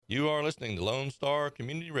You are listening to Lone Star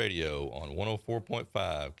Community Radio on 104.5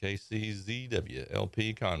 KCZW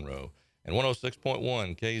LP Conroe and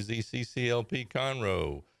 106.1 KZCCLP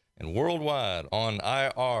Conroe and worldwide on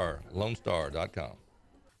irlonestar.com.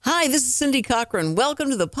 Hi, this is Cindy Cochran. Welcome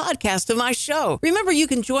to the podcast of my show. Remember, you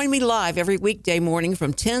can join me live every weekday morning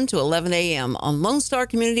from 10 to 11 a.m. on Lone Star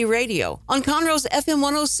Community Radio, on Conroe's FM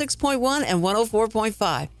 106.1 and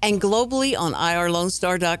 104.5, and globally on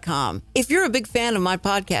irlonestar.com. If you're a big fan of my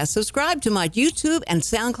podcast, subscribe to my YouTube and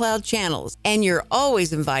SoundCloud channels, and you're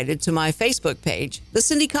always invited to my Facebook page, The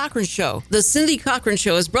Cindy Cochran Show. The Cindy Cochran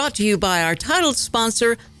Show is brought to you by our title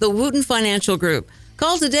sponsor, the Wooten Financial Group.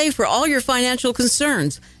 Call today for all your financial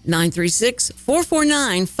concerns,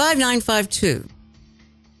 936-449-5952.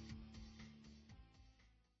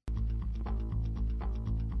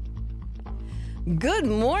 Good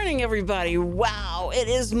morning, everybody. Wow, it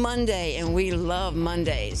is Monday, and we love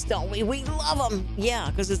Mondays, don't we? We love them. Yeah,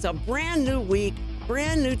 because it's a brand new week,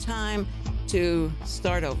 brand new time to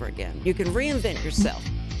start over again. You can reinvent yourself.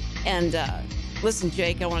 And listen,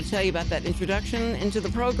 Jake, I want to tell you about that introduction into the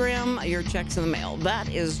program, your check's in the mail. That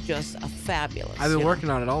is just a fabulous. I've been working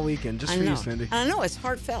on it all weekend just for you, Cindy. I know, it's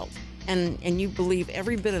heartfelt. And you believe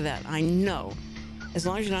every bit of that. I know. As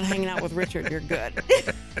long as you're not hanging out with Richard, you're good.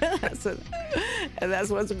 And that's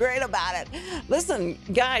what's great about it. Listen,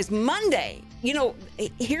 guys, Monday,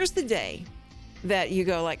 here's the day that you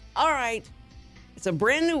go like, all right, it's a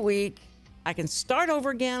brand new week. I can start over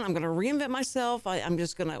again. I'm going to reinvent myself. I'm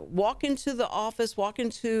just going to walk into the office, walk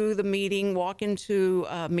into the meeting, walk into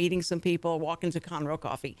meeting some people, walk into Conroe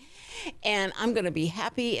Coffee. And I'm going to be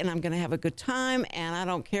happy, and I'm going to have a good time, and I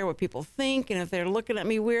don't care what people think. And if they're looking at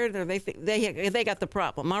me weird, or they think they got the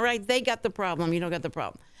problem, all right? They got the problem. You don't got the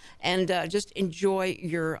problem. And just enjoy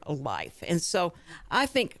your life. And so I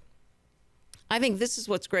think this is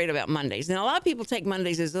what's great about Mondays. Now, a lot of people take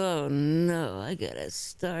Mondays as, oh, no, I got to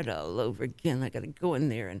start all over again. I got to go in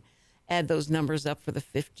there and add those numbers up for the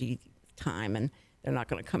 50th time, and they're not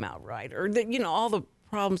going to come out right. Or, all the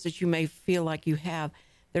problems that you may feel like you have.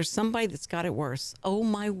 There's somebody that's got it worse. Oh,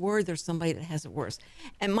 my word, there's somebody that has it worse.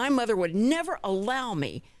 And my mother would never allow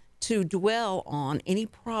me to dwell on any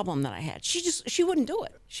problem that I had. She wouldn't do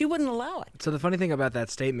it. She wouldn't allow it. So the funny thing about that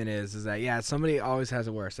statement is that, yeah, somebody always has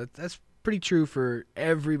it worse. That's pretty true for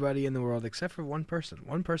everybody in the world except for one person.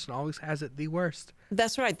 One person always has it the worst.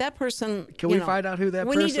 That's right. That person. Can we find out who that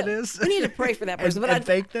person is? We need to pray for that person. and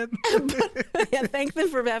thank them. Thank them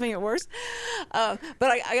for having it worse. But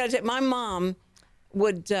I got to tell you, my mom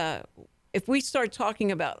would, if we start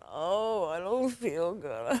talking about, I don't feel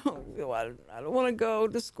good. I don't want to go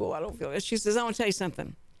to school. I don't feel good. She says, I want to tell you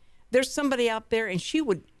something. There's somebody out there, and she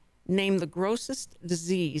would name the grossest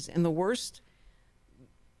disease and the worst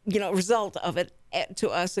result of it to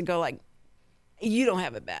us and go like, you don't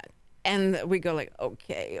have it bad. And we go like,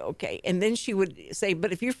 okay. And then she would say,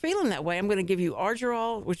 but if you're feeling that way, I'm going to give you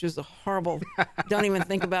Argerol, which is a horrible, don't even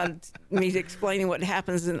think about me explaining what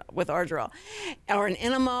happens with Argerol, or an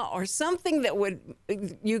enema or something that would,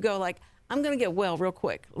 you go like, I'm going to get well real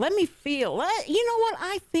quick. Let me feel. You know what?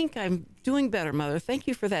 I think I'm doing better, Mother. Thank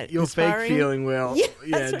you for that. You'll inspiring. fake feeling well. Yeah,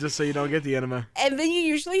 right. Just so you don't get the enema. And then you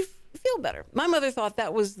usually feel better. My mother thought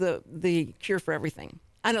that was the cure for everything.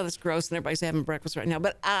 I know that's gross and everybody's having breakfast right now,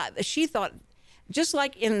 but she thought, just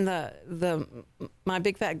like in the My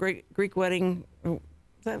Big Fat Greek Wedding, is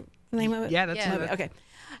that the name of it? Yeah, that's it. Okay.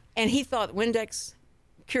 And he thought Windex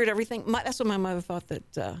cured everything. That's what my mother thought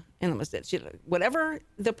that enemas did. Whatever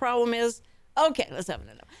the problem is, okay, let's have an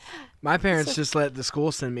enema. My parents just let the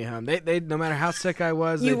school send me home. They no matter how sick I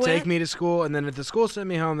was, they'd take me to school, and then if the school sent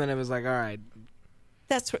me home, then it was like, all right.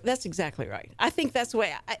 That's exactly right. I think that's the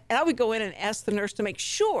way. I would go in and ask the nurse to make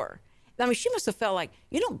sure. I mean, she must have felt like,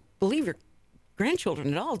 you don't believe your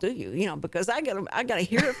grandchildren at all, do you? Because I got to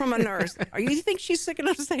hear it from a nurse. You think she's sick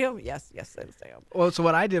enough to stay home? Yes, I'd stay home. Well, so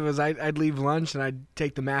what I did was I'd leave lunch and I'd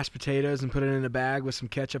take the mashed potatoes and put it in a bag with some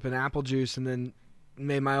ketchup and apple juice, and then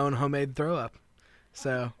made my own homemade throw up.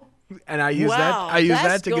 So. And I use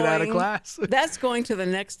that to get out of class. That's going to the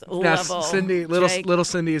next now, level. Cindy, little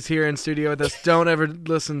Cindy is here in studio with us. Don't ever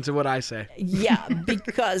listen to what I say. Yeah,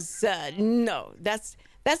 because no, that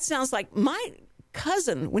sounds like my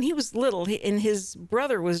cousin when he was little, and his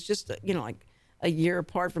brother was just like a year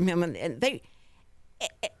apart from him, and that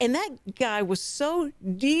guy was so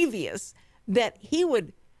devious that he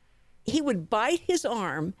would bite his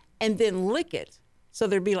arm and then lick it. So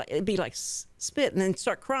it'd be like spit, and then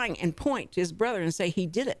start crying and point to his brother and say he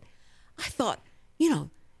did it. I thought,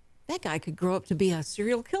 that guy could grow up to be a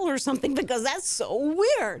serial killer or something, because that's so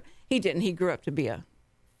weird. He didn't. He grew up to be a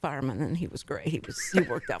fireman, and he was great. He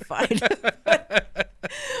worked out fine.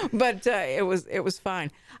 But it was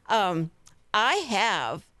fine. I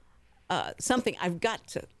have something I got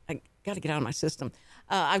to get out of my system.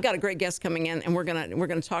 I've got a great guest coming in, and we're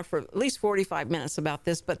gonna talk for at least 45 minutes about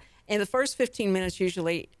this. But in the first 15 minutes,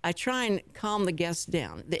 usually I try and calm the guests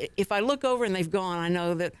down. If I look over and they've gone, I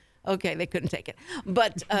know that okay, they couldn't take it,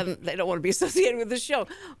 but they don't want to be associated with the show.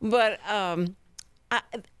 But I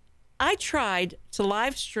tried to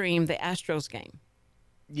live stream the Astros game.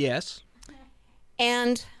 Yes.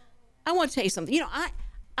 And I want to tell you something. You know,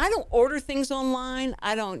 I don't order things online.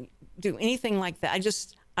 I don't do anything like that.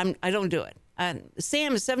 I don't do it.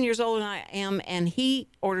 Sam is 7 years older than I am, and he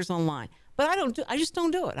orders online. But I just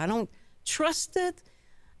don't do it. I don't trust it,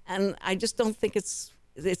 and I just don't think it's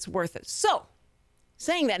worth it. So,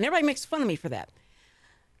 saying that, and everybody makes fun of me for that.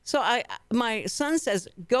 So my son says,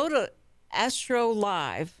 go to Astro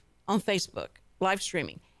Live on Facebook, live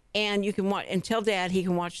streaming, and you can watch and tell Dad he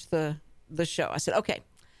can watch the show. I said, okay.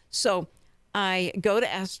 So I go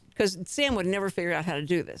to because Sam would never figure out how to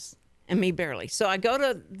do this, and me barely. So I go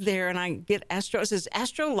to there and I get Astro. It says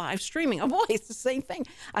Astro Live Streaming. Oh boy, it's the same thing.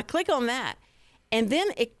 I click on that, and then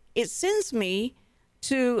it sends me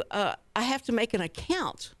to. I have to make an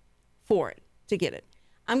account for it to get it.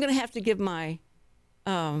 I'm going to have to give my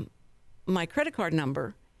credit card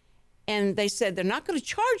number. And they said they're not going to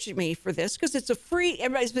charge me for this because it's a free.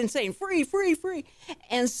 Everybody's been saying free.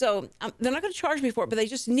 And so they're not going to charge me for it, but they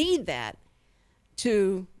just need that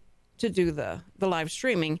to do the live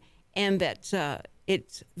streaming, and that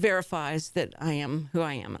it verifies that I am who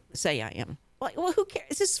I am, say I am. Well, who cares?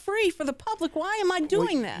 This is free for the public. Why am I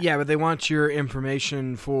doing that? Yeah, but they want your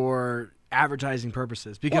information for advertising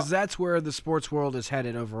purposes because that's where the sports world is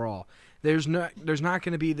headed overall. There's not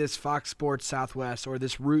going to be this Fox Sports Southwest or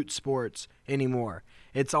this Root Sports anymore.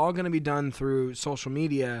 It's all going to be done through social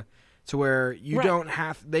media, to where you don't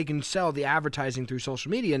have. They can sell the advertising through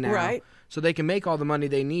social media now, so they can make all the money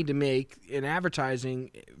they need to make in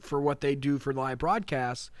advertising for what they do for live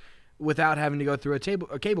broadcasts, without having to go through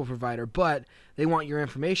a cable provider. But they want your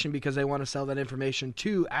information because they want to sell that information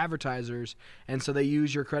to advertisers, and so they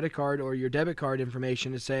use your credit card or your debit card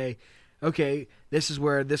information to say, okay, this is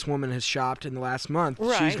where this woman has shopped in the last month.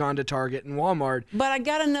 Right. She's gone to Target and Walmart. But I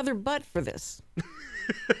got another but for this.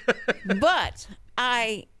 But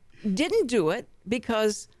I didn't do it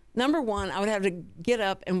because, number one, I would have to get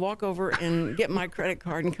up and walk over and get my credit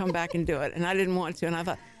card and come back and do it. And I didn't want to. And I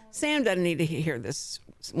thought, Sam doesn't need to hear this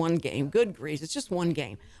one game. Good grief, it's just one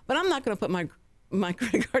game. But I'm not going to put my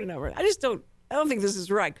credit card number. I don't think this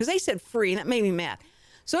is right because they said free, and that made me mad.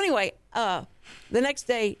 So anyway, the next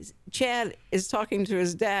day, Chad is talking to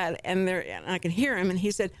his dad, and I can hear him, and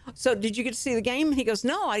he said, so did you get to see the game? And he goes,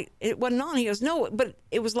 no, it wasn't on. He goes, no, but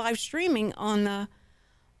it was live streaming on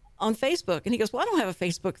Facebook. And he goes, well, I don't have a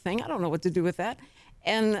Facebook thing. I don't know what to do with that.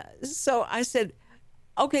 And so I said,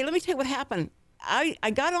 okay, let me tell you what happened.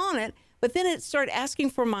 I got on it, but then it started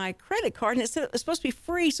asking for my credit card, and it said it was supposed to be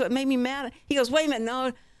free, so it made me mad. He goes, wait a minute,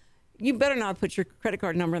 no, you better not put your credit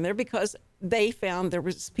card number in there, because they found there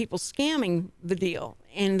was people scamming the deal,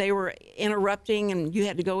 and they were interrupting, and you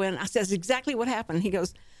had to go in. I said, that's exactly what happened. He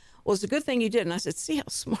goes, well, it's a good thing you did. And I said, see how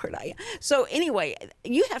smart I am. So anyway,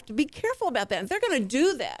 you have to be careful about that. If they're going to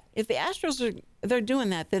do that, if the Astros they're doing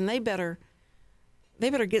that, then they better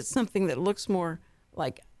get something that looks more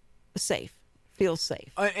like safe. Feel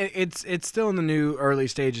safe. It's still in the new early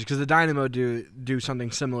stages, because the Dynamo do something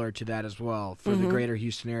similar to that as well for the greater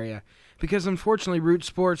Houston area. Because unfortunately, Root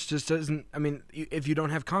Sports just doesn't. I mean, if you don't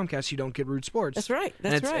have Comcast, you don't get Root Sports. That's right.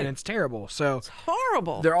 And it's terrible. So it's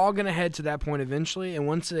horrible. They're all going to head to that point eventually, and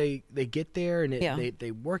once they get there and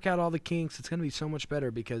they work out all the kinks, it's going to be so much better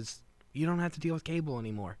because you don't have to deal with cable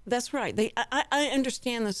anymore. That's right. I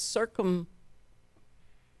understand the circumventing.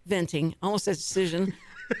 Almost a decision.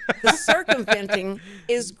 The circumventing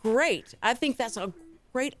is great. I think that's a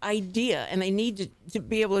great idea, and they need to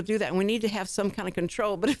be able to do that. And we need to have some kind of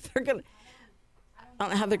control. But if they're going, I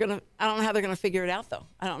don't know how they're going to figure it out, though.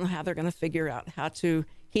 I don't know how they're going to figure out how to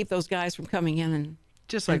keep those guys from coming in and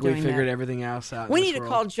just like we figured everything else out. We need to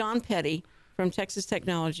call John Petty from Texas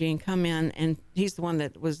Technology and come in, and he's the one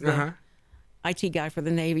that was the IT guy for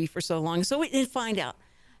the Navy for so long. So we need to find out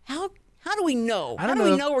how do we know? How do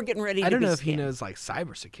we know we're getting ready to be I don't know if scammed? he knows like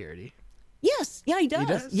cybersecurity. Yes, yeah, he does. He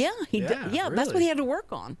does? Yeah, he does. Yeah, really? That's what he had to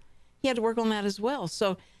work on. He had to work on that as well.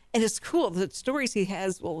 So, and it's cool. The stories he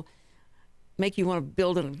has will make you want to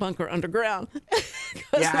build a bunker underground.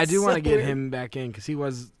 Yeah, I do want to get him back in because he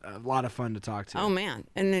was a lot of fun to talk to. Oh man,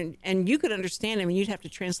 and you could understand him, and you'd have to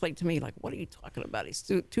translate to me like, "What are you talking about? He's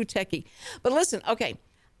too techie." But listen, okay,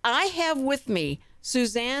 I have with me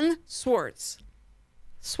Suzanne Swartz,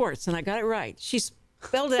 and I got it right. She's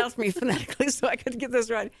spelled it out for me phonetically so I could get this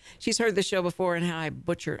right. She's heard the show before and how I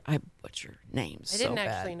butcher names. I didn't so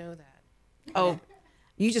actually bad. know that. Oh,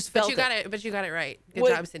 you just felt But you got it right. Good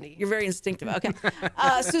Well, job, Cindy. You're very instinctive. Okay.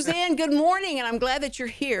 Suzanne, good morning, and I'm glad that you're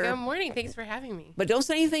here. Good morning. Thanks for having me. But don't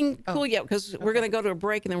say anything cool yet because we're going to go to a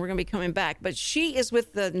break and then we're going to be coming back. But she is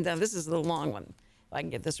with now this is the long one, if I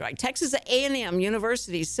can get this right. Texas A&M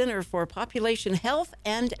University Center for Population Health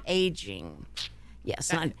and Aging.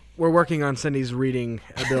 Yes. We're working on Cindy's reading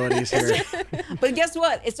abilities here. But guess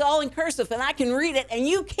what? It's all in cursive and I can read it and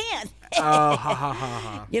you can't. Oh, ha, ha, ha,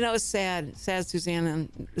 ha. You know, it's sad, Suzanne,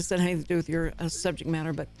 and this doesn't have anything to do with your subject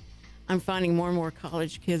matter, but I'm finding more and more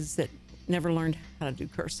college kids that never learned how to do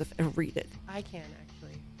cursive and read it. I can,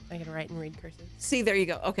 actually. I can write and read cursive. See, there you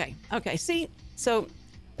go. Okay. See? So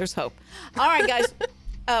there's hope. All right, guys.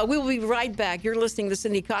 We will be right back. You're listening to the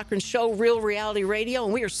Cindy Cochran Show, Real Reality Radio,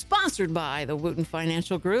 and we are sponsored by the Wooten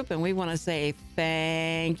Financial Group, and we want to say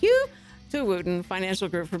thank you to Wooten Financial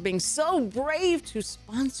Group for being so brave to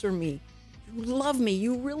sponsor me. You love me.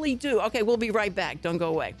 You really do. Okay, we'll be right back. Don't go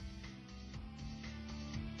away.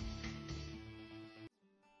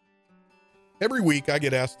 Every week I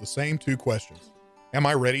get asked the same two questions. Am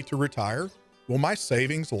I ready to retire? Will my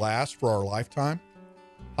savings last for our lifetime?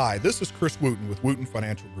 Hi, this is Chris Wooten with Wooten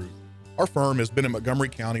Financial Group. Our firm has been in Montgomery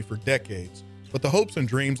County for decades, but the hopes and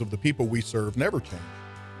dreams of the people we serve never change.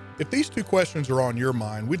 If these two questions are on your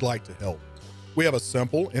mind, we'd like to help. We have a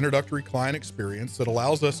simple, introductory client experience that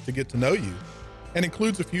allows us to get to know you and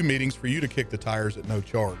includes a few meetings for you to kick the tires at no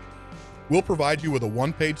charge. We'll provide you with a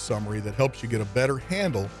one-page summary that helps you get a better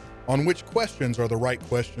handle on which questions are the right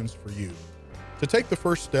questions for you. To take the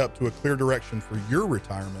first step to a clear direction for your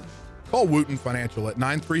retirement, call Wooten Financial at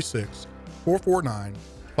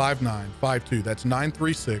 936-449-5952. That's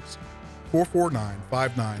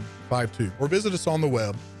 936-449-5952. Or visit us on the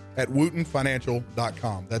web at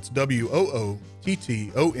wootenfinancial.com. That's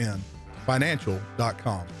WOOTTON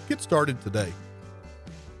financial.com. Get started today.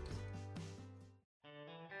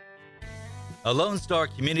 A Lone Star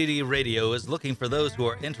Community Radio is looking for those who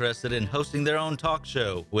are interested in hosting their own talk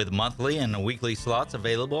show with monthly and weekly slots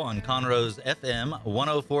available on Conroe's FM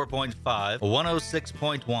 104.5,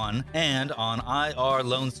 106.1, and on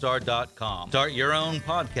irlonestar.com. Start your own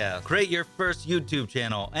podcast, create your first YouTube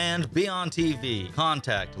channel, and be on TV.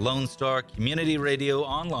 Contact Lone Star Community Radio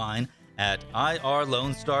online at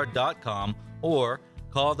irlonestar.com or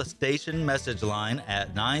call the station message line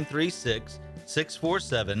at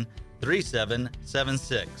 936-647-3776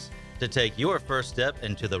 to take your first step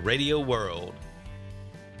into the radio world.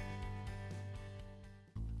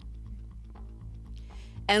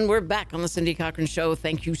 And we're back on the Cindy Cochran Show.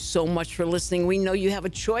 Thank you so much for listening. We know you have a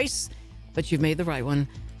choice, but you've made the right one.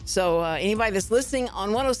 So anybody that's listening on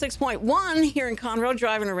 106.1 here in Conroe,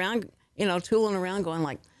 driving around, tooling around, going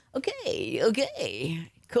like, okay,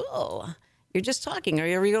 cool. You're just talking. Are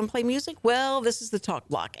you ever going to play music? Well, this is the talk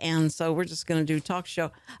block. And so we're just going to do talk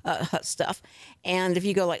show stuff. And if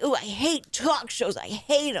you go like, oh, I hate talk shows. I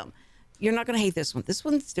hate them. You're not going to hate this one. This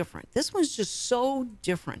one's different. This one's just so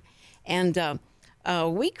different. And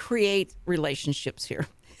we create relationships here.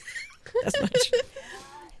 That's much.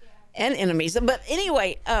 And enemies. But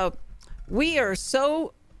anyway, we are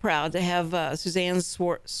so proud to have Suzanne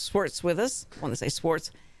Swartz with us. I want to say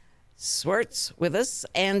Swartz with us.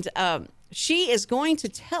 And she is going to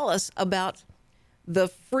tell us about the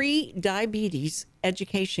free diabetes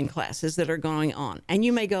education classes that are going on. And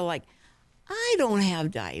you may go like, I don't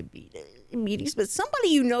have diabetes, but somebody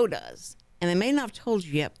you know does. And they may not have told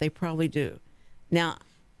you yet, but they probably do. Now,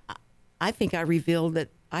 I think I revealed that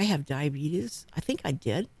I have diabetes. I think I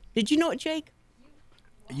did. Did you know it, Jake?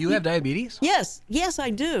 You have diabetes? Yes,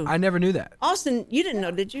 I do. I never knew that. Austin, you didn't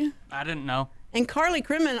know, did you? I didn't know. And Carly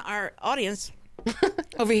Crimmin, our audience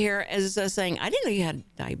over here, is saying, I didn't know you had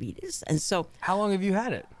diabetes. And so... How long have you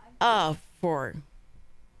had it? For,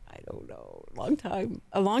 I don't know,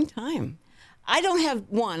 a long time. I don't have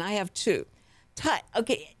one, I have two.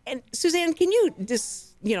 Okay, and Suzanne, can you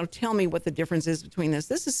just, tell me what the difference is between this?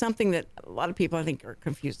 This is something that a lot of people, I think, are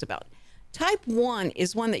confused about. Type 1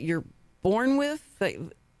 is one that you're born with?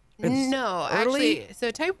 No, early? actually, so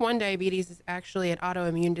type 1 diabetes is actually an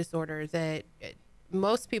autoimmune disorder that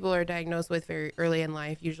most people are diagnosed with very early in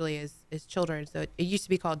life, usually as children. So it used to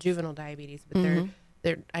be called juvenile diabetes,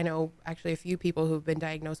 but I know actually a few people who've been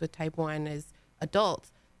diagnosed with type 1 as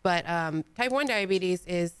adults. But type 1 diabetes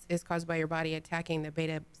is caused by your body attacking the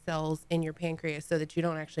beta cells in your pancreas so that you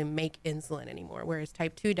don't actually make insulin anymore. Whereas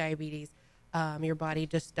type 2 diabetes, your body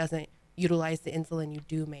just doesn't utilize the insulin you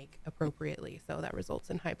do make appropriately. So that results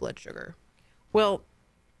in high blood sugar. Well,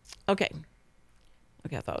 okay,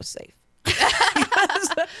 I thought I was safe.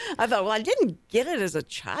 I thought, well, I didn't get it as a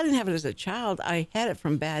child. I didn't have it as a child. I had it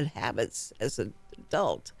from bad habits as an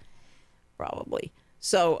adult, probably.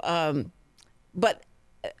 So, but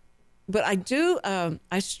I do,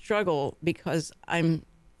 I struggle because I'm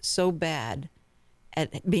so bad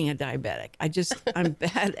at being a diabetic. I'm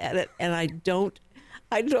bad at it, and I don't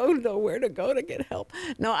know where to go to get help.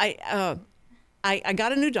 No, I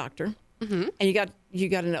got a new doctor, and you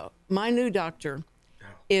got to know, my new doctor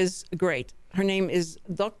is great. Her name is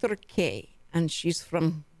Dr. K, and she's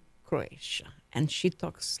from Croatia, and she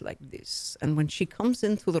talks like this. And when she comes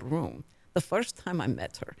into the room, the first time I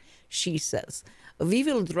met her, she says, "We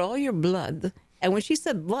will draw your blood." And when she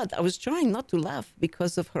said blood, I was trying not to laugh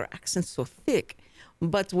because of her accent so thick.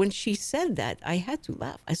 But when she said that, I had to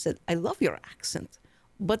laugh. I said, "I love your accent,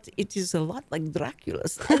 but it is a lot like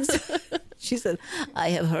Dracula's." She said, "I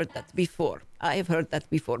have heard that before.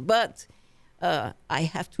 But I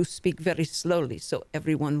have to speak very slowly so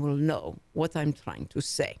everyone will know what I'm trying to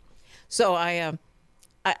say." So I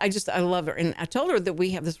love her. And I told her that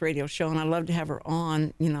we have this radio show, and I'd love to have her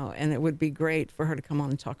on, and it would be great for her to come on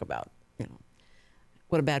and talk about,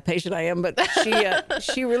 what a bad patient I am. But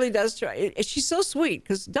she really does try. She's so sweet,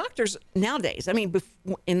 because doctors nowadays, I mean,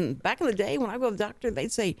 back in the day when I go to the doctor,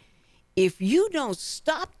 they'd say, "If you don't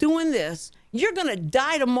stop doing this, you're going to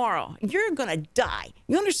die tomorrow. You're going to die.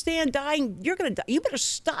 You understand dying? You're going to die. You better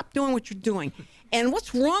stop doing what you're doing. And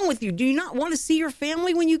what's wrong with you? Do you not want to see your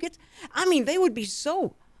family when you get?" I mean, they would be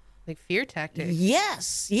so... Like fear tactics.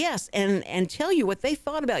 Yes. And tell you what they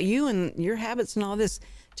thought about you and your habits and all this.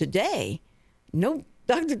 Today, no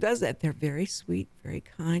doctor does that. They're very sweet, very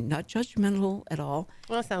kind, not judgmental at all.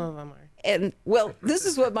 Well, some of them are. And, well, this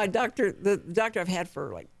is what the doctor I've had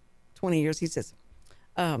for like 20 years, he says,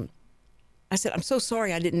 I said, "I'm so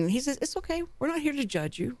sorry I didn't." He says, "It's okay. We're not here to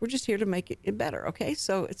judge you. We're just here to make it better, okay?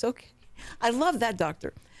 So it's okay." I love that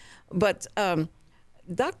doctor. But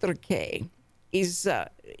Dr. K is,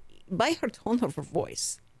 by her tone of her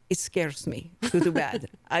voice, it scares me too bad.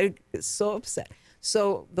 I get so upset.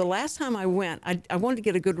 So the last time I went, I wanted to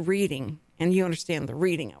get a good reading, and you understand the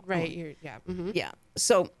reading. Right. Yeah.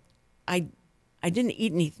 So I didn't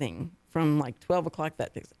eat anything from like 12 o'clock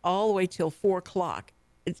that day, all the way till 4 o'clock,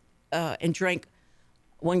 and drank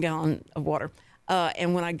 1 gallon of water.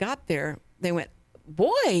 And when I got there, they went,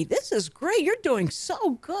 "Boy, this is great. You're doing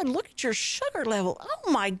so good. Look at your sugar level.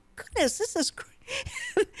 Oh my goodness, this is great."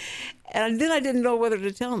 And then I didn't know whether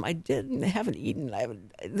to tell them I haven't eaten.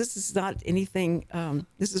 This is not anything.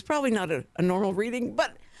 This is probably not a normal reading,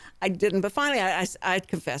 but I didn't. But finally, I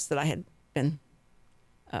confessed that I had been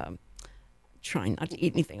trying not to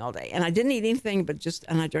eat anything all day, and I didn't eat anything,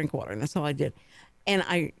 and I drank water, and that's all I did. And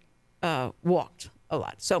I walked a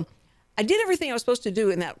lot. So I did everything I was supposed to do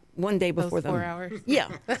in that one day before those 4 hours. Yeah.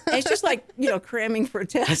 And it's just like, cramming for a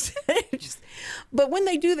test. But when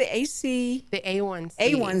they do the the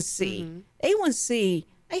A1C. A1C,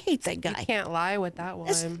 I hate that guy. You can't lie with that one.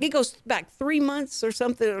 It goes back 3 months or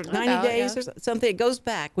something, or 90 days or something. It goes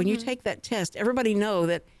back. When you take that test, everybody know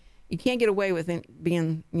that you can't get away with it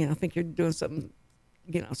being, think you're doing something,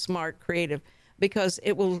 smart, creative, because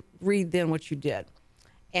it will read then what you did.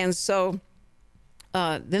 And so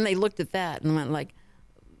then they looked at that and went like,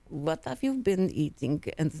 "What have you been eating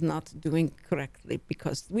and not doing correctly?"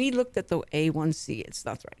 Because we looked at the A1C. It's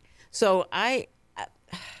not right. So I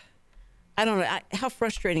don't know how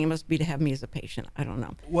frustrating it must be to have me as a patient. I don't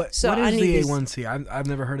know. What is the A1C? I've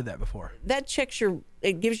never heard of that before. That checks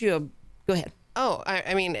it gives you a, go ahead. Oh,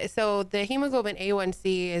 I mean, so the hemoglobin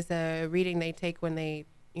A1C is a reading they take when they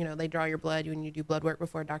draw your blood when you do blood work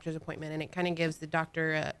before a doctor's appointment, and it kind of gives the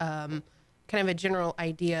doctor kind of a general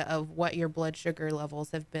idea of what your blood sugar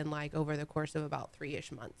levels have been like over the course of about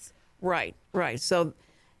 3-ish months. Right. So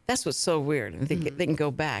that's what's so weird. And they can go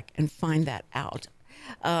back and find that out.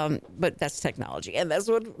 But that's technology, and that's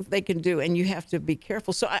what they can do. And you have to be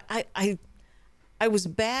careful. So I was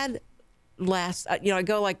bad last, I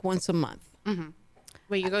go like once a month. Mm-hmm.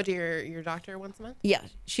 Wait, you go to your doctor once a month? Yeah.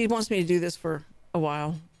 She wants me to do this for a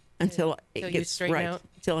while until it gets right, out?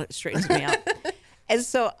 Until it straightens me out. And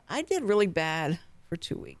so I did really bad for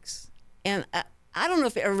 2 weeks. And I don't know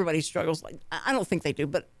if everybody struggles I don't think they do,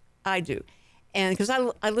 but I do. And because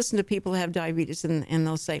I listen to people who have diabetes and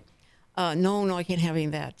they'll say, no, I can't have any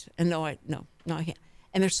of that. And no, I can't.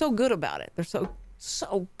 And they're so good about it. They're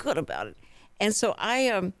so good about it. And so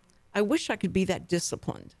I wish I could be that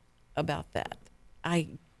disciplined about that. I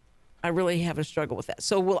really have a struggle with that.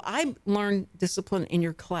 So will I learn discipline in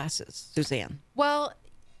your classes, Suzanne? Well,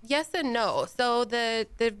 yes and no. So the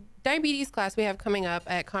diabetes class we have coming up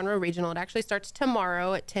at Conroe Regional, it actually starts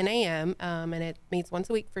tomorrow at 10 a.m. And it meets once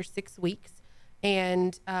a week for 6 weeks.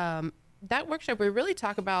 And that workshop, we really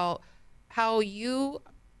talk about how you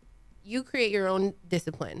create your own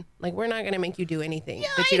discipline. Like, we're not going to make you do anything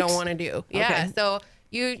that you don't want to do. Yeah. Okay. So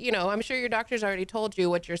you know, I'm sure your doctor's already told you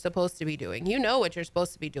what you're supposed to be doing. You know what you're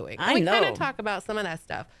supposed to be doing. I we know. kind of talk about some of that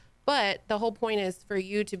stuff. But the whole point is for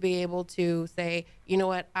you to be able to say, you know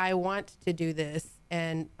what, I want to do this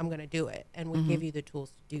and I'm going to do it. And we give you the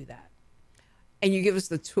tools to do that. And you give us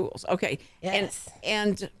the tools. Okay. Yes.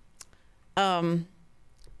 And do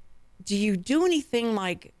you do anything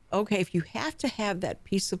like, okay, if you have to have that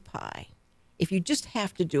piece of pie, if you just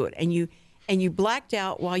have to do it and you blacked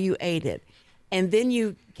out while you ate it, and then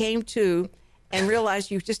you came to and realized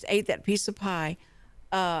you just ate that piece of pie,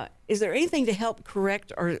 is there anything to help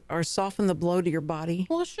correct or soften the blow to your body?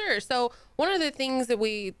 Well, sure. So one of the things that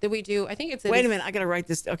we do, I think it's Wait a minute, I got to write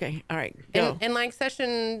this. Okay, all right, go. in like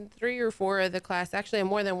session 3 or 4 of the class, actually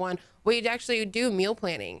more than one, we actually do meal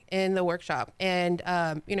planning in the workshop. And,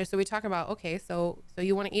 you know, so we talk about, okay, so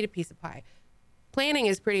you want to eat a piece of pie. Planning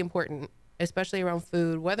is pretty important, especially around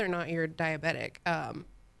food, whether or not you're diabetic,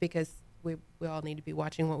 because we all need to be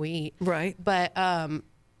watching what we eat. Right. But,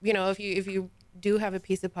 you know, if you do have a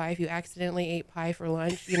piece of pie, if you accidentally ate pie for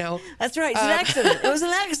lunch, you know. That's right. It's an accident. It was an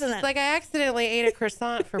accident. Like, I accidentally ate a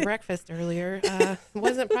croissant for breakfast earlier.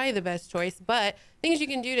 Wasn't probably the best choice, but things you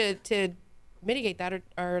can do to mitigate that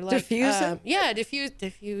are like Diffuse it? Yeah, diffuse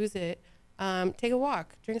it. Take a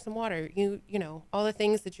walk, drink some water. You know, all the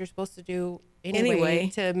things that you're supposed to do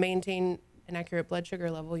anyway. To maintain an accurate blood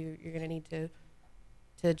sugar level. You're going to need to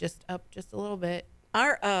just up just a little bit.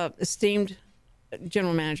 Our esteemed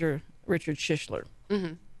general manager, Richard Schischler,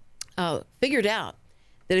 figured out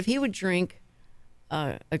that if he would drink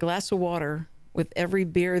a glass of water with every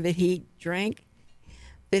beer that he drank,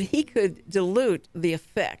 that he could dilute the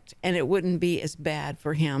effect and it wouldn't be as bad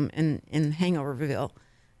for him in Hangoverville.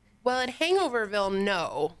 Well, at Hangoverville,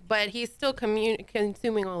 no, but he's still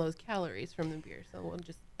consuming all those calories from the beer. So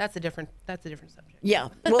that's a different subject. Yeah,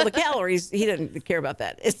 well, the calories, he doesn't care about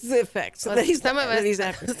that. It's the effects. Well, that he's, some of that us, he's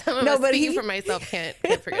after. some of us, speaking for myself, can't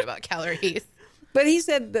forget about calories. But he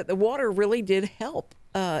said that the water really did help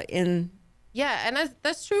in. Yeah, and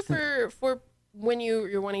that's true for when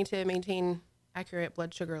you're wanting to maintain accurate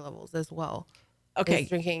blood sugar levels as well. Okay,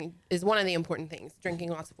 Drinking is one of the important things. Drinking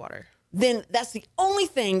lots of water. Then that's the only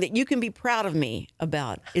thing that you can be proud of me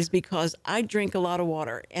about, is because I drink a lot of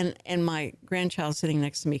water, and my grandchild sitting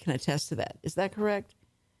next to me can attest to that. Is that correct?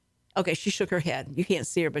 Okay, she shook her head. You can't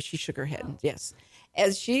see her, but she shook her head. Yes,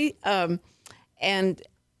 as she and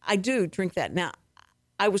I do drink that. Now,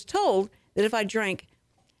 I was told that if I drank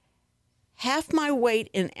half my weight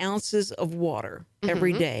in ounces of water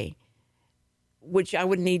every day, which I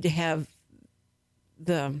would need to have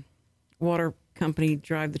the water company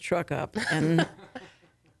drive the truck up and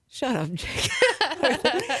shut up, Jake.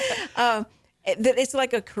 That it's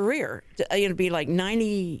like a career. It'd be like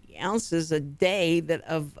 90 ounces a day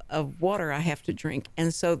of water I have to drink,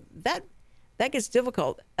 and so that gets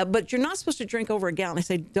difficult. But you're not supposed to drink over a gallon. They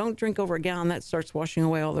say don't drink over a gallon. That starts washing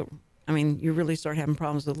away all the. I mean, you really start having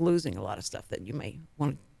problems with losing a lot of stuff that you may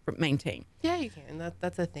want to maintain. Yeah, you can.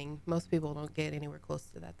 That's a thing. Most people don't get anywhere close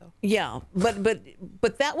to that, though. Yeah,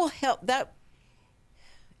 but that will help. That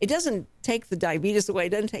it doesn't take the diabetes away. It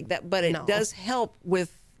doesn't take that, but it does help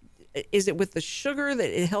with. Is it with the sugar that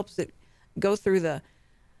it helps it go through the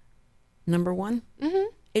number one? Mm-hmm.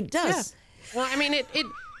 It does. Yeah. Well, I mean,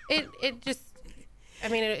 it just. I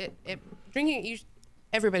mean, drinking.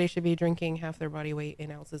 Everybody should be drinking half their body weight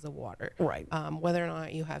in ounces of water. Right. Whether or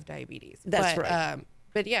not you have diabetes. That's right.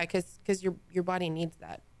 But yeah, because your body needs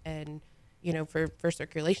that, and for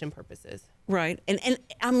circulation purposes. Right. And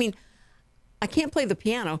I mean, I can't play the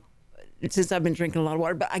piano since I've been drinking a lot of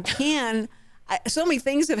water, but I can. So many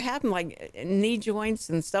things have happened, like knee joints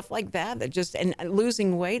and stuff like that. That just and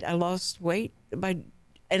losing weight. I lost weight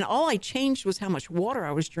and all I changed was how much water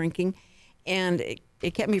I was drinking, and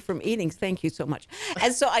it kept me from eating. Thank you so much.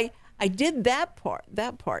 And so I did that part.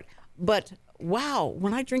 But wow,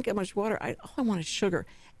 when I drink that much water, all I want is sugar.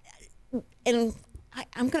 And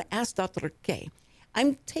I'm going to ask Dr. K.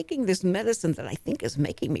 I'm taking this medicine that I think is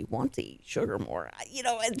making me want to eat sugar more. And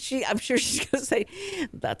I'm sure she's going to say,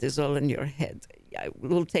 that is all in your head.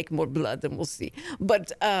 We'll take more blood and we'll see.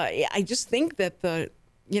 But I just think that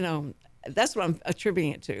that's what I'm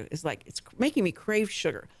attributing it to. It's like it's making me crave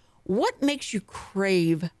sugar. What makes you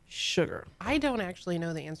crave sugar? I don't actually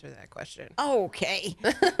know the answer to that question. Okay.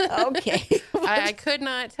 I could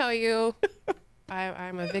not tell you.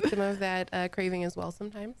 I'm a victim of that craving as well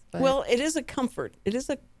sometimes. But. Well, it is a comfort. It is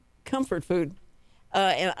a comfort food.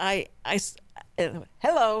 And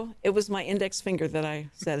Hello. It was my index finger that I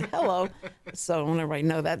said hello. So I want everybody to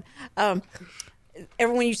know that.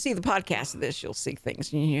 When you see the podcast of this, you'll see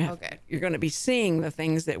things. You're going to be seeing the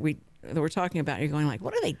things that we're talking about. You're going like,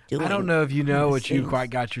 what are they doing? I don't know if you know what you quite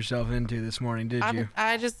got yourself into this morning, did you?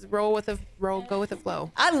 I just go with the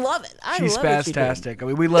flow. I love it. She's spastastic. I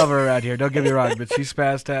mean, we love her around here. Don't get me wrong, but she's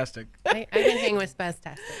spastastic. I can hang with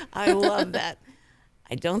spastastic. I love that.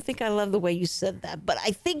 I don't think I love the way you said that, but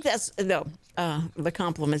I think that's the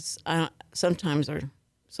compliments sometimes are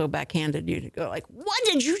so backhanded. You go like, "What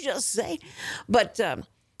did you just say?" But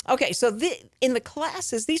okay, so in the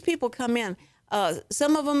classes, these people come in.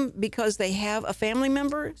 Some of them because they have a family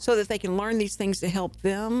member, so that they can learn these things to help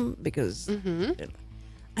them. Because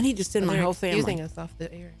I need to send my whole family. Using us off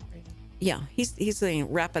the air. Right now. Yeah, he's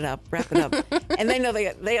saying wrap it up, and they know they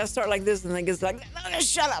got to start like this, and they get like, no,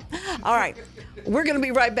 shut up. All right, we're going to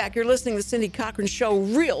be right back. You're listening to the Cindy Cochran Show,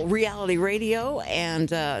 Real Reality Radio,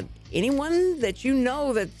 and anyone that you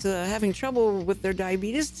know that's having trouble with their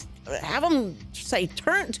diabetes, have them say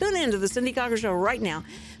tune into the Cindy Cochran Show right now.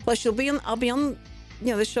 Plus, I'll be on,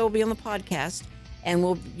 this show will be on the podcast, and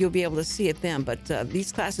you'll be able to see it then. But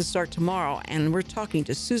these classes start tomorrow, and we're talking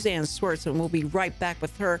to Suzanne Swerts, and we'll be right back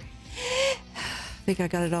with her. I think I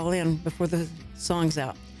got it all in before the song's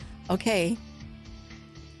out. Okay.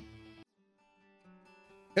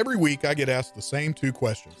 Every week I get asked the same two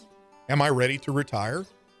questions. Am I ready to retire?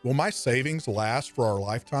 Will my savings last for our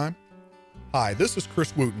lifetime? Hi, this is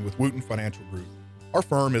Chris Wooten with Wooten Financial Group. Our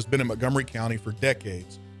firm has been in Montgomery County for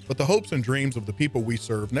decades, but the hopes and dreams of the people we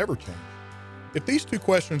serve never change. If these two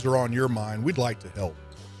questions are on your mind, we'd like to help.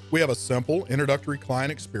 We have a simple introductory client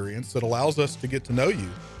experience that allows us to get to know you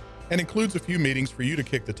and includes a few meetings for you to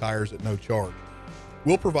kick the tires at no charge.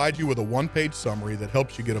 We'll provide you with a one-page summary that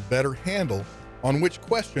helps you get a better handle on which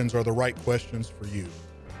questions are the right questions for you.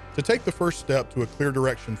 To take the first step to a clear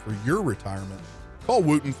direction for your retirement, call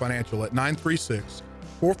Wooten Financial at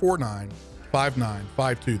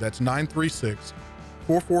 936-449-5952. That's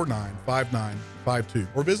 936-449-5952.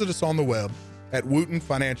 Or visit us on the web at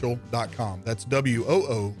wootenfinancial.com. That's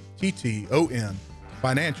WOOTTON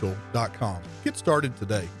financial.com. Get started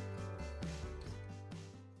today.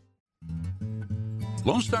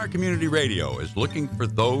 Lone Star Community Radio is looking for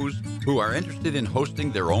those who are interested in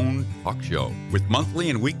hosting their own talk show with monthly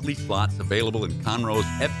and weekly slots available in Conroe's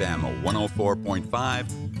FM 104.5,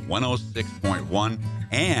 106.1,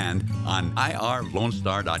 and on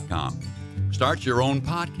irlonestar.com. Start your own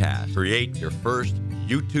podcast, create your first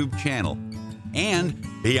YouTube channel, and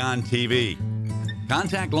be on TV.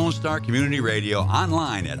 Contact Lone Star Community Radio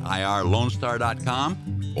online at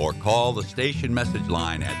irlonestar.com or call the station message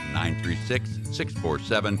line at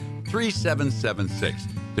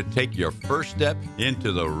 936-647-3776 to take your first step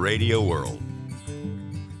into the radio world.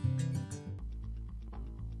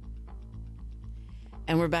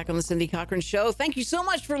 And we're back on the Cindy Cochran Show. Thank you so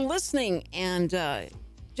much for listening. And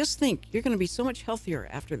just think, you're going to be so much healthier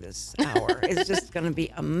after this hour. It's just going to be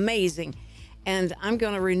amazing. And I'm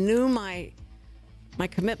going to renew my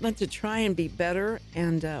commitment to try and be better,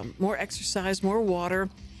 and more exercise, more water,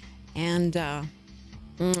 and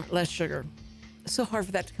less sugar. It's so hard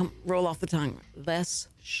for that to roll off the tongue. Less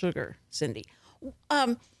sugar, Cindy.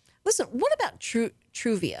 Listen, what about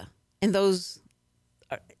Truvia and those?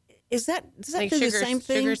 Does that do the same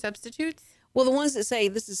thing? Sugar substitutes? Well, the ones that say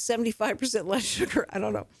this is 75% less sugar. I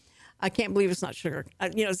don't know. I can't believe it's not sugar.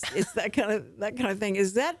 It's that kind of thing.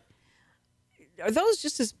 Are those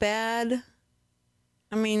just as bad?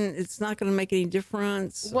 I mean, it's not going to make any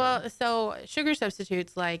difference. Well, so sugar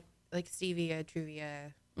substitutes like stevia,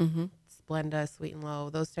 Truvia, Splenda, Sweet and Low,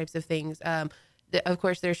 those types of things. Of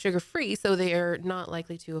course, they're sugar-free, so they are not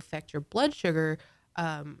likely to affect your blood sugar,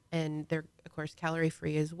 and they're, of course,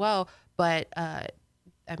 calorie-free as well. But,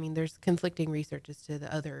 there's conflicting research as to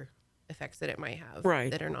the other effects that it might have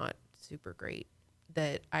that are not super great.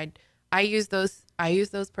 That I use those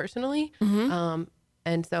personally,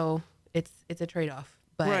 and so it's a trade-off.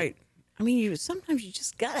 But right. I mean, sometimes you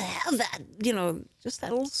just gotta have that, just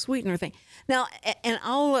that little sweetener thing. Now, and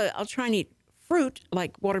I'll try and eat fruit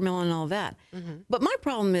like watermelon and all that. But my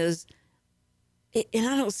problem is, and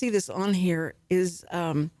I don't see this on here, is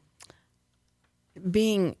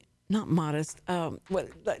being not modest,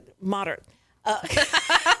 moderate.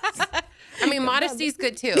 Modesty's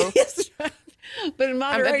good too. Yes, right. But in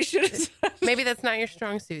moderation. Maybe that's not your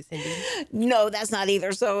strong suit, Cindy. No, that's not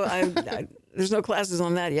either. So there's no classes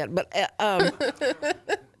on that yet. But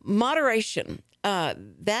moderation,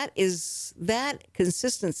 that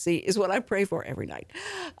consistency is what I pray for every night.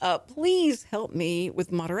 Please help me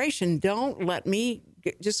with moderation. Don't let me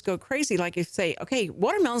just go crazy. Like if say, okay,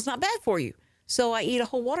 watermelon's not bad for you. So I eat a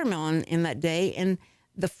whole watermelon in that day, and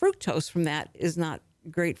the fructose from that is not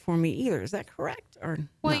great for me either. Is that correct or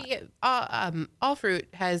Well, not? yeah, all fruit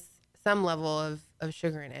has some level of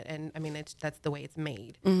sugar in it, and I mean that's the way it's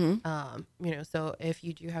made. So if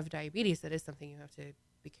you do have diabetes, that is something you have to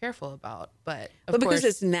be careful about. But of But because course,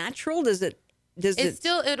 it's natural,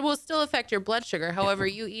 it will still affect your blood sugar. However,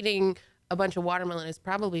 you eating a bunch of watermelon is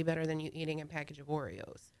probably better than you eating a package of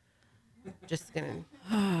Oreos. Just gonna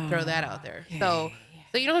throw that out there. So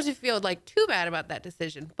you don't have to feel like too bad about that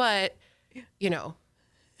decision, but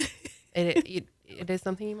it is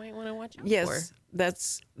something you might want to watch out for. Yes,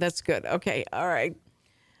 that's good. Okay, all right.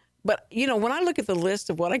 But when I look at the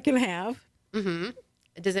list of what I can have,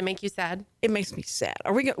 Does it make you sad? it makes me sad.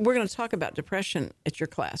 We're going to talk about depression at your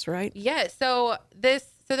class, right? Yeah. So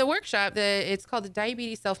the workshop, it's called the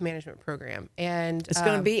Diabetes Self-Management Program, and It's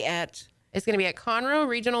going to be at it's going to be at Conroe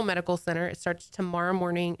Regional Medical Center. It starts tomorrow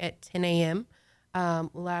morning at 10 a.m.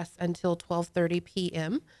 Lasts until 12:30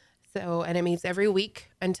 p.m. So, and it meets every week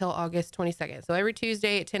until August 22nd. So every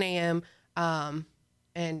Tuesday at 10 a.m.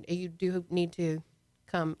 And you do need to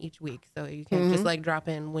come each week, so you can just like drop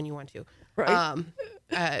in when you want to. Right.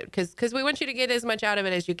 Because we want you to get as much out of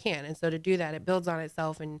it as you can, and so to do that, it builds on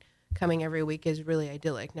itself. And coming every week is really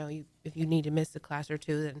idyllic. Now, if you need to miss a class or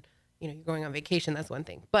two, then you're going on vacation. That's one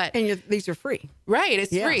thing. But these are free. right,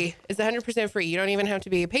 it's Yeah. free. It's 100% free. You don't even have to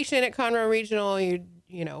be a patient at Conroe Regional. You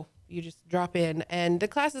just drop in, and the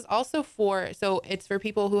class is also it's for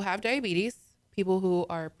people who have diabetes, people who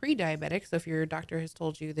are pre-diabetic. So if your doctor has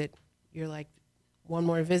told you that you're like one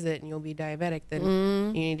more visit and you'll be diabetic, then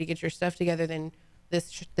you need to get your stuff together. Then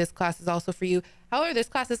this class is also for you. However, this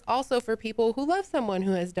class is also for people who love someone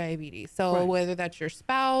who has diabetes. So whether that's your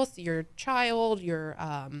spouse, your child, your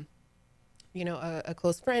a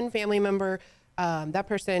close friend, family member, that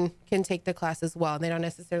person can take the class as well. And they don't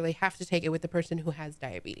necessarily have to take it with the person who has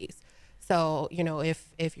diabetes. So,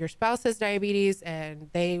 if your spouse has diabetes and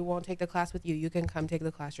they won't take the class with you, you can come take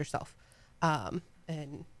the class yourself.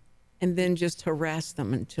 And then just harass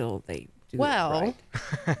them until they do well, it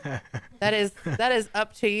right. that is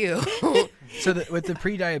up to you. So with the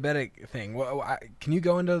pre-diabetic thing, can you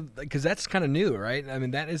go into, because that's kind of new, right? I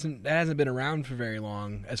mean, that hasn't been around for very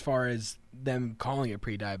long as far as them calling it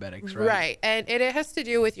pre-diabetics, right? Right, and it has to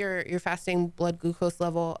do with your fasting blood glucose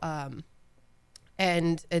level.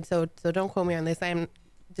 And so don't quote me on this. I'm,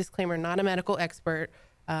 disclaimer, not a medical expert.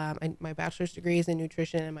 My bachelor's degree is in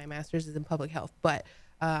nutrition and my master's is in public health, but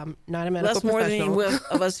not a medical That's more than professional. any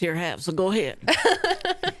of us here have. So go ahead.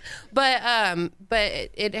 But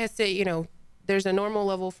it has to, there's a normal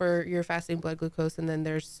level for your fasting blood glucose, and then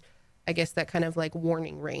there's, I guess, that kind of like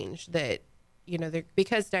warning range that,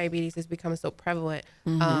 because diabetes has become so prevalent,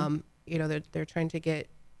 they're trying to get,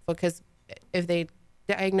 because if they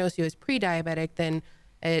diagnose you as pre-diabetic, then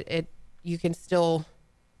you can still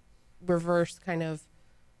reverse kind of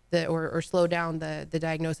or slow down the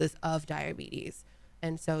diagnosis of diabetes.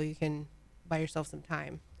 And so you can buy yourself some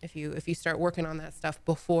time if you start working on that stuff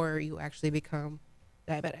before you actually become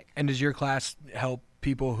diabetic. And does your class help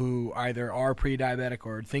people who either are pre-diabetic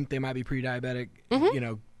or think they might be pre-diabetic,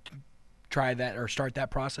 try that or start that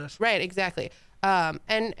process? Right, exactly.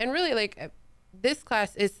 And really, like, this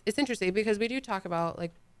class it's interesting because we do talk about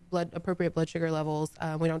like appropriate blood sugar levels.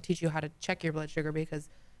 We don't teach you how to check your blood sugar because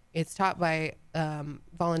it's taught by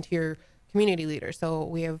volunteer community leaders. So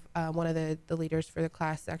we have one of the leaders for the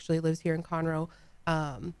class actually lives here in Conroe,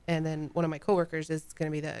 and then one of my coworkers is going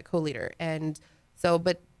to be the co-leader. And so,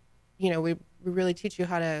 but we really teach you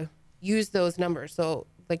how to use those numbers. So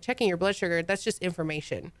like checking your blood sugar, that's just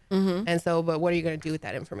information. And so, but what are you going to do with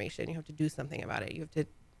that information? You have to do something about it. You have to,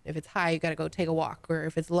 if it's high, you got to go take a walk, or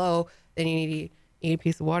if it's low, then you need to eat a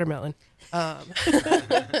piece of watermelon,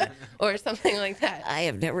 or something like that. I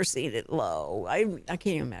have never seen it low. I can't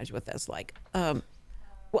even imagine what that's like. Well,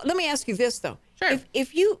 let me ask you this though. Sure.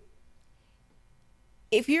 If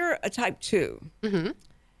you're a type 2,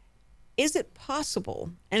 is it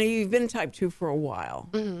possible, and you've been type 2 for a while,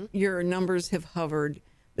 your numbers have hovered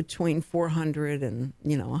between 400 and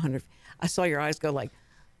 100. I saw your eyes go like,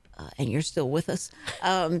 and you're still with us.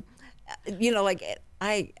 Like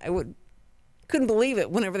I couldn't believe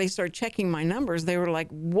it whenever they started checking my numbers. They were like,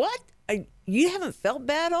 what? You haven't felt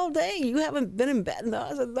bad all day? You haven't been in bed? No,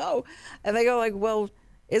 I said, no. And they go like, well,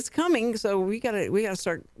 it's coming, so we gotta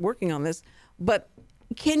start working on this. But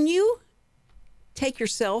can you take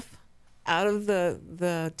yourself out of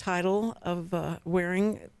the title of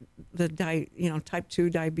wearing the type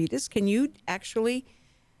 2 diabetes? Can you actually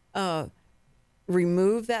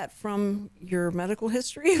remove that from your medical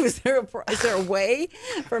history? Is there a way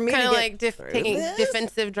for me kind to of get like taking this?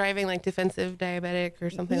 defensive driving, like defensive diabetic or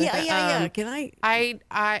something like that? Yeah. Can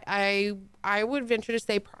I would venture to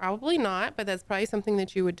say probably not, but that's probably something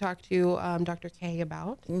that you would talk to Dr. K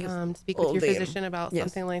about. Speak with your physician about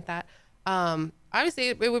something like that. Obviously,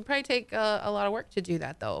 it would probably take a lot of work to do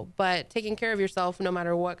that, though. But taking care of yourself, no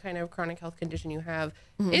matter what kind of chronic health condition you have,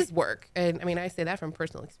 is work. And I mean, I say that from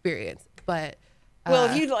personal experience. But well,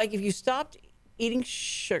 if you stopped eating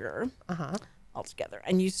sugar altogether,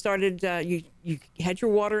 and you started, you had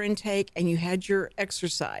your water intake and you had your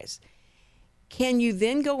exercise, can you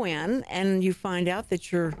then go in and you find out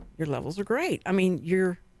that your levels are great? I mean,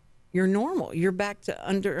 you're normal. You're back to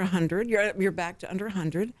under 100. You're back to under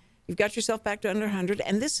 100. You've got yourself back to under 100,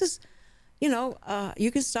 and this is,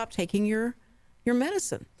 you can stop taking your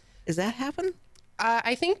medicine. Does that happen?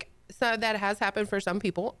 I think so. That has happened for some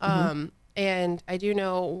people. And I do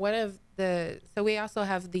know so we also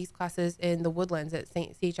have these classes in the Woodlands at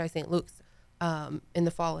CHI St. Luke's in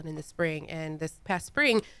the fall and in the spring. And this past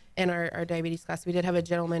spring in our diabetes class, we did have a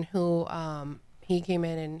gentleman who he came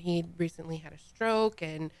in and he recently had a stroke,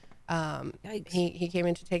 and he came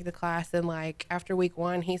in to take the class, and like after week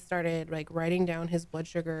 1 he started like writing down his blood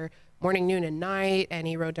sugar morning, noon, and night, and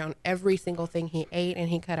he wrote down every single thing he ate, and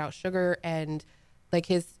he cut out sugar, and like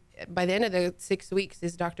by the end of the 6 weeks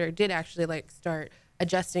his doctor did actually like start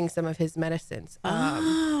adjusting some of his medicines.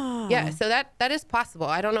 Yeah, so that is possible.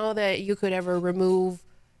 I don't know that you could ever remove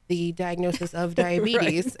the diagnosis of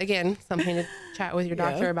diabetes. Right. Again, something to chat with your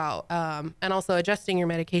doctor about. And also adjusting your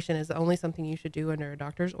medication is only something you should do under a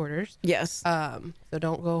doctor's orders. Yes. So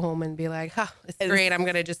don't go home and be like, it's great, I'm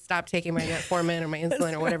going to just stop taking my metformin or my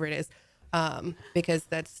insulin or whatever it is, because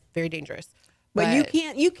that's very dangerous. But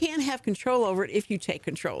you can't have control over it if you take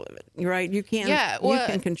control of it, right? You can. Yeah, you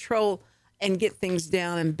can control and get things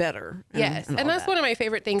down and better. Yes, and that's one of my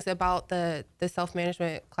favorite things about the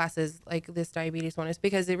self-management classes, like this diabetes one, is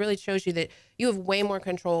because it really shows you that you have way more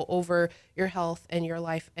control over your health and your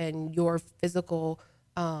life and your physical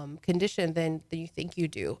condition than you think you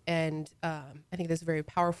do. And I think that's very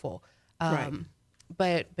powerful. Right.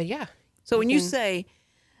 But yeah. So when you say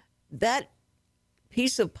that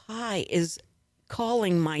piece of pie is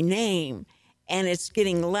calling my name, and it's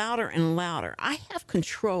getting louder and louder, I have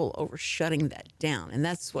control over shutting that down, and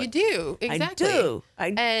that's what you do. Exactly.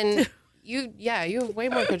 I do. You have way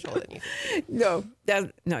more control than you think.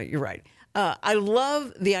 No, you're right. I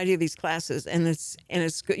love the idea of these classes, and it's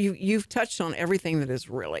good. You've touched on everything that is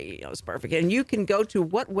really is perfect. And you can go to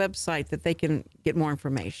what website that they can get more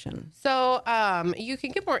information. So you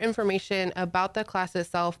can get more information about the class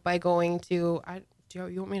itself by going to. Do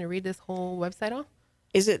you want me to read this whole website off?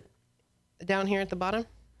 Is it down here at the bottom?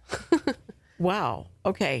 Wow.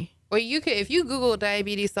 Okay. Well, you could, if you Google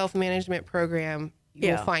diabetes self-management program,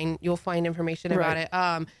 you'll find information about it.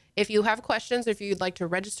 If you have questions, if you'd like to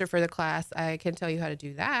register for the class, I can tell you how to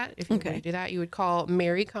do that. If you want to do that, you would call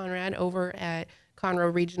Mary Conrad over at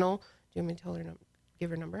Conroe Regional. Do you want me to give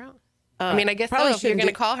her number out? I mean, I guess so, if you're going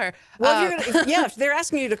to call her. Well, if they're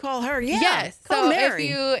asking you to call her, yes. Call Mary.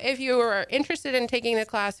 If you are interested in taking the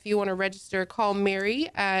class, if you want to register, call Mary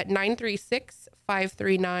at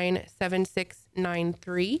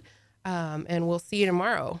 936-539-7693, and we'll see you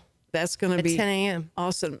tomorrow. That's going to be 10 a.m.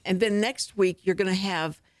 Awesome. And then next week, you're going to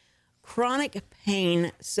have chronic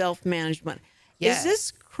pain self-management. Yes. Is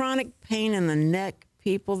this chronic pain in the neck,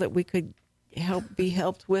 people, that we could be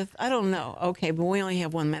helped with? I don't know. Okay, but we only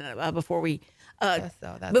have 1 minute before we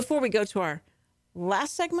go to our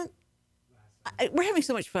last segment. We're having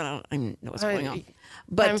so much fun. I don't even know what's going on.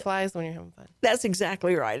 But time flies when you're having fun. That's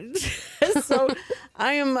exactly right. So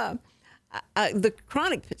I am the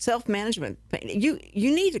chronic self-management pain. You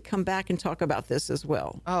need to come back and talk about this as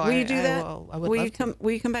well. Oh, will you do that? I would love to.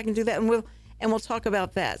 Will you come back and do that? And we'll talk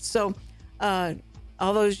about that. So all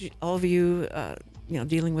of you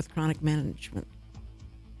dealing with chronic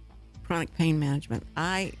pain management,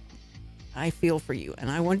 I feel for you, and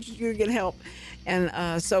I want you to get help.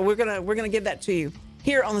 And so we're gonna give that to you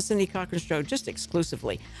here on the Cindy Cochran Show, just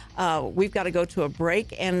exclusively. We've got to go to a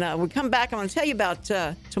break, and we come back. I'm going to tell you about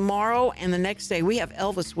tomorrow and the next day. We have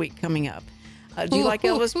Elvis Week coming up. Do you like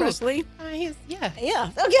Elvis Presley? Yeah. Yeah.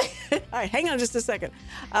 Okay. All right. Hang on just a second.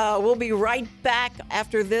 We'll be right back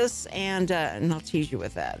after this, and I'll tease you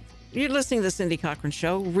with that. You're listening to the Cindy Cochran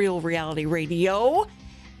Show, Real Reality Radio,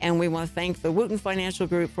 and we want to thank the Wooten Financial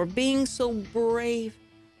Group for being so brave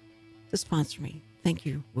to sponsor me. Thank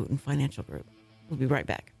you, Wooten Financial Group. We'll be right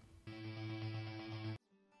back.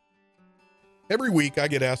 Every week I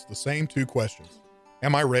get asked the same 2 questions.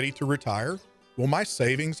 Am I ready to retire? will my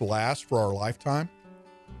savings last for our lifetime?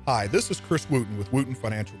 Hi, this is Chris Wooten with Wooten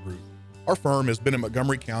Financial Group. Our firm has been in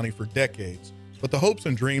Montgomery County for decades, but the hopes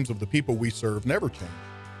and dreams of the people we serve never change.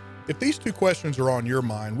 If these two questions are on your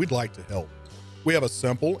mind, we'd like to help. We have a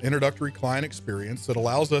simple, introductory client experience that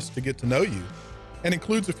allows us to get to know you and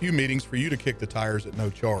includes a few meetings for you to kick the tires at no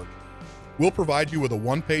charge. We'll provide you with a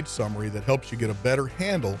one-page summary that helps you get a better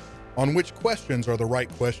handle on which questions are the right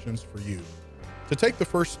questions for you. To take the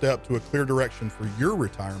first step to a clear direction for your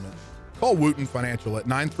retirement, call Wooten Financial at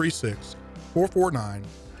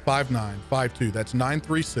 936-449-5952. That's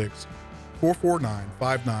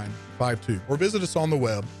 936-449-5952. Or visit us on the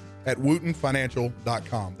web at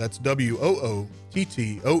wootenfinancial.com. That's WOOTTON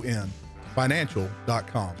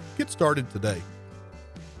financial.com. Get started today.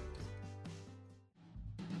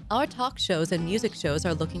 Our talk shows and music shows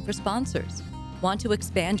are looking for sponsors. Want to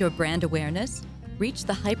expand your brand awareness? Reach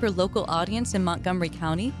the hyper-local audience in Montgomery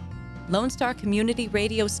County? Lone Star Community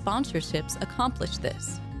Radio sponsorships accomplish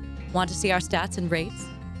this. Want to see our stats and rates?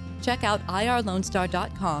 Check out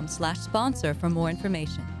irlonestar.com/sponsor for more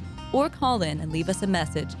information. Or call in and leave us a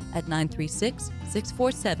message at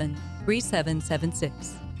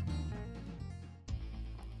 936-647-3776.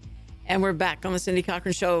 And we're back on the Cindy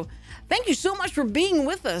Cochran Show. Thank you so much for being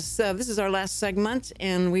with us. This is our last segment,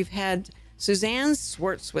 and we've had Suzanne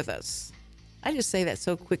Swartz with us. I just say that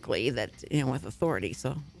so quickly that, with authority.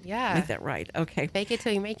 So Yeah. make that right. Okay. Fake it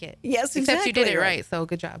till you make it. Yes, Except you did exactly it right. right, so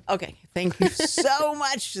good job. Okay, thank you so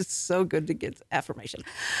much. It's so good to get affirmation.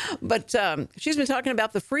 But she's been talking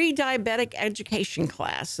about the free diabetic education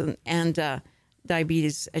class and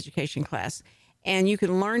diabetes education class. And you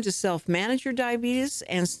can learn to self-manage your diabetes.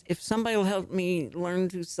 And if somebody will help me learn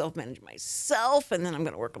to self-manage myself, and then I'm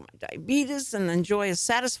going to work on my diabetes and enjoy a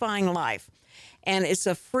satisfying life. And it's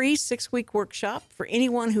a free 6-week workshop for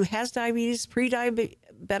anyone who has diabetes,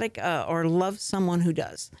 pre-diabetic, or loves someone who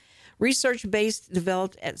does. Research-based,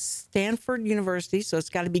 developed at Stanford University, so it's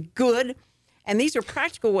got to be good. And these are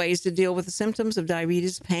practical ways to deal with the symptoms of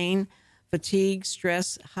diabetes, pain, fatigue,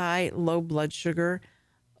 stress, high, low blood sugar.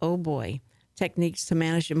 Oh boy. Techniques to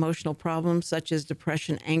manage emotional problems such as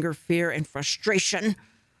depression, anger, fear, and frustration.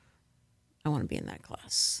 I want to be in that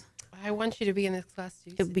class. I want you to be in this class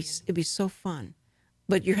too. It'd be so fun.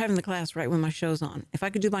 But you're having the class right when my show's on. If I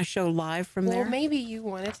could do my show live from there. Well, maybe you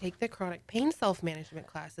want to take the chronic pain self-management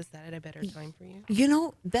class. Is that at a better time for you?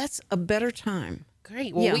 That's a better time.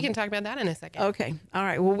 Great. Well, Yeah. we can talk about that in a second. Okay. All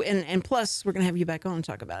right. Well, and plus, we're going to have you back on and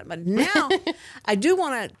talk about it. But now, I do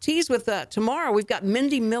want to tease with tomorrow, we've got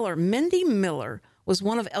Mindy Miller. Mindy Miller was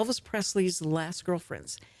one of Elvis Presley's last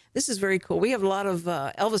girlfriends. This is very cool. We have a lot of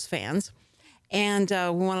Elvis fans, and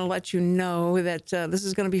we want to let you know that this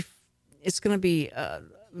is going to be, it's going to be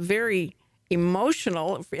very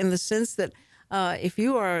emotional in the sense that if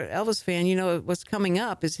you are an Elvis fan, what's coming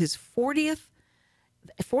up is his 40th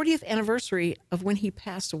anniversary of when he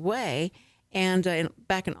passed away, and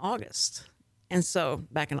back in August. And so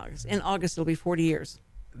in August it'll be 40 years.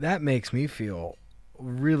 That makes me feel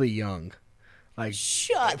really young. Like,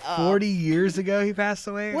 Shut up. 40 years ago he passed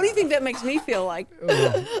away? What do you think that makes me feel like?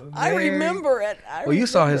 I very- remember it. Well, you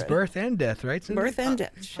saw his remember birth and death, right, it. Cindy? Birth and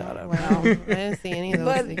death. Shut up. Wow. I didn't see any of those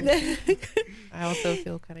But things. I also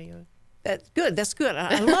feel kind of young. that's good. That's good.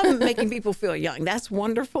 I love making people feel young. That's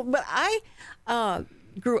wonderful. But I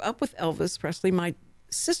grew up with Elvis Presley. My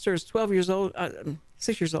sister's 12 years old,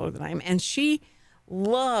 6 years older than I am, and she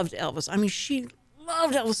loved Elvis. I mean, she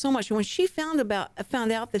loved Elvis so much. And when she found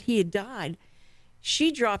out that he had died,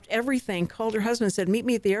 she dropped everything, called her husband and said, meet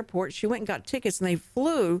me at the airport. She went and got tickets, and they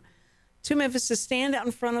flew to Memphis to stand out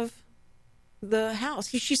in front of the house.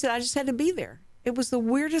 She said, I just had to be there. It was the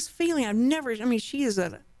weirdest feeling. She is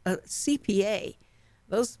a CPA.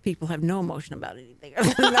 Those people have no emotion about anything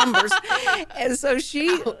other than numbers. And so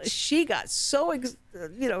she got so,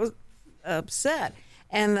 upset.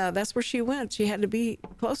 And that's where she went. She had to be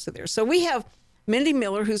close to there. So we have Mindy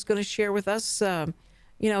Miller, who's going to share with us,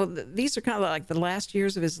 these are kind of like the last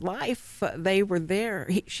years of his life. They were there.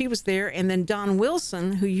 She was there. And then Don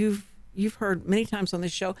Wilson, who you've heard many times on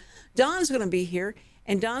this show, Don's going to be here.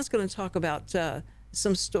 And Don's going to talk about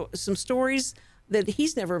some stories that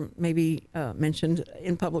he's never maybe mentioned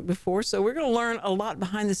in public before. So we're going to learn a lot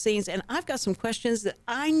behind the scenes. And I've got some questions that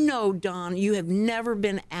I know, Don, you have never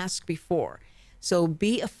been asked before. So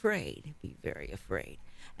be afraid. Be very afraid.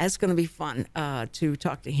 That's going to be fun to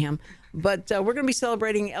talk to him. But we're going to be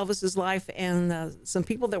celebrating Elvis's life and some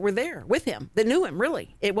people that were there with him, that knew him,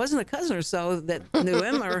 really. It wasn't a cousin or so that knew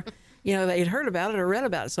him or, they'd heard about it or read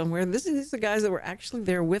about it somewhere. These are the guys that were actually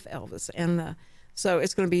there with Elvis. And so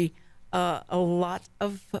it's going to be a lot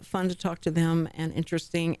of fun to talk to them and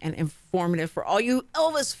interesting and informative for all you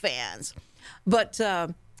Elvis fans. But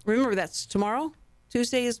remember, that's tomorrow.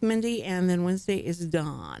 Tuesday is Mindy, and then Wednesday is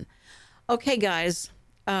Dawn. Okay, guys,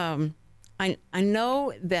 I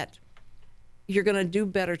know that you're going to do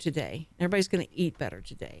better today. Everybody's going to eat better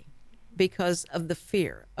today because of the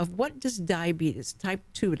fear of what does diabetes, type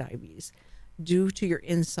 2 diabetes, do to your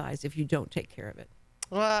insides if you don't take care of it?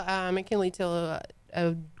 Well, it can lead to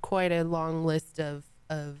quite a long list of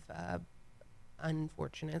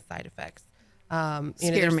unfortunate side effects.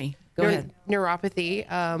 Scare me. Go ahead. Neuropathy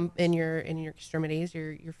in your extremities,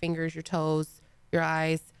 your fingers, your toes, your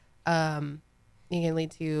eyes. It can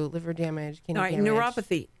lead to liver damage, kidney damage.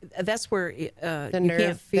 Neuropathy. That's where you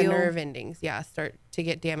can't feel. The nerve endings, start to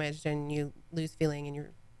get damaged, and you lose feeling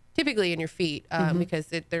typically in your feet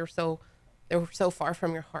because they're so far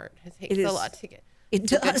from your heart. It takes a lot to get. It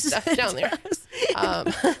does stuff down there.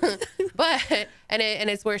 But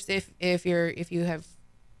it's worse if you have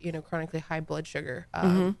chronically high blood sugar.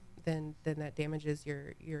 Then that damages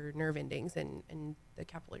your nerve endings and the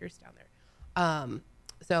capillaries down there.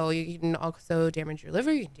 So you can also damage your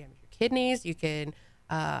liver, you can damage your kidneys, you can,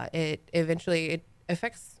 it eventually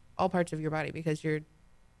affects all parts of your body because your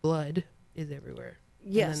blood is everywhere.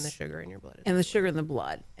 Yes. And then the sugar in your blood. And the sugar in the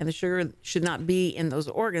blood. And the sugar should not be in those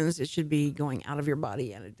organs. It should be going out of your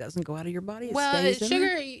body, and it doesn't go out of your body. It stays in sugar,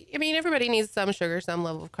 there. I mean, everybody needs some sugar, some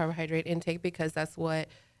level of carbohydrate intake because that's what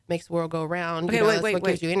makes the world go round. Okay, that's what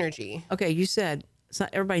gives you energy. Okay, you said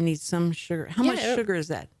everybody needs some sugar. How much sugar is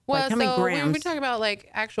that? Well, like how many grams? We talk about like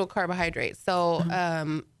actual carbohydrates.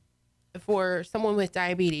 So for someone with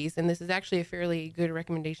diabetes, and this is actually a fairly good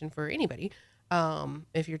recommendation for anybody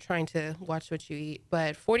if you're trying to watch what you eat,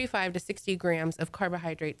 but 45 to 60 grams of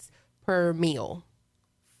carbohydrates per meal.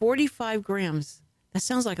 45 grams. That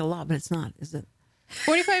sounds like a lot, but it's not, is it?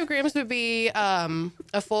 45 grams would be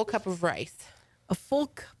a full cup of rice. A full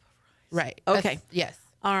cup of rice. Right. Okay. Yes.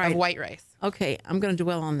 All right. Of white rice. Okay, I'm going to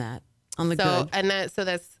dwell on that. On the good. And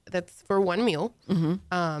that's for one meal.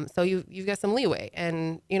 So you've got some leeway.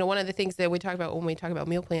 And one of the things that we talk about when we talk about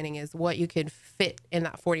meal planning is what you can fit in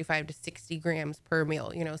that 45 to 60 grams per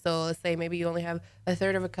meal. So let's say maybe you only have a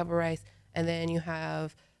third of a cup of rice, and then you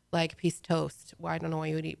have like a piece of toast. Well, I don't know why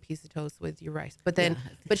you would eat a piece of toast with your rice, but then,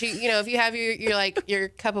 but if you have your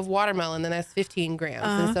cup of watermelon, then that's 15 grams.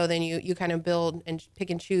 And so then you kind of build and pick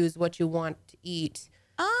and choose what you want to eat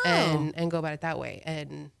and go about it that way.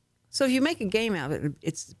 And so if you make a game out of it,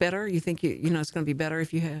 it's better. You think it's going to be better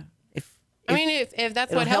if you have if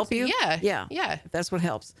that's what helps you. Yeah. If that's what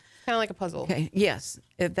helps. Kind of like a puzzle. Okay. Yes.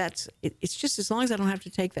 If that's it, it's just as long as I don't have to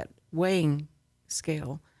take that weighing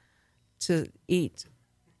scale to eat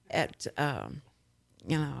at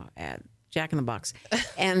at Jack in the Box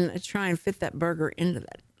and try and fit that burger into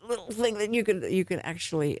that little thing that you could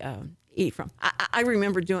actually eat from. I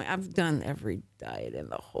remember I've done every diet in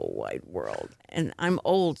the whole wide world, and I'm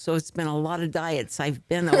old, so it's been a lot of diets I've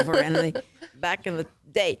been over. And back in the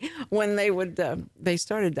day when they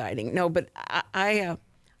started dieting. No, but I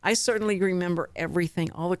certainly remember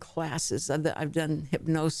everything, all the classes. I've done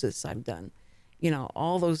hypnosis. I've done,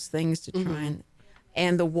 all those things to try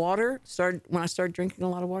and the water when I started drinking a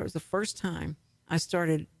lot of water. It was the first time I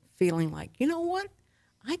started feeling like, you know what?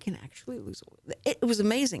 I can actually lose weight. It was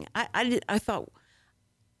amazing. I thought,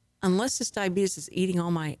 unless this diabetes is eating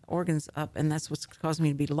all my organs up, and that's what's causing me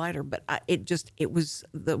to be lighter. But it was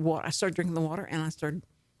the water. I started drinking the water, and I started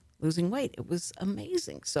losing weight. It was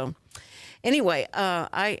amazing. So, anyway,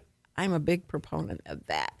 I'm a big proponent of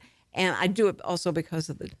that, and I do it also because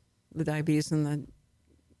of the diabetes and the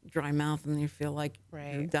dry mouth, and you feel like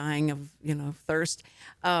you're dying of thirst.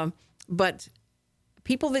 But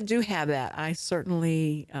people that do have that, I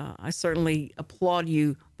certainly applaud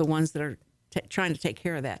you, the ones that are trying to take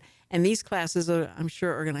care of that. And these classes, I'm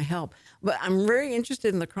sure, are going to help. But I'm very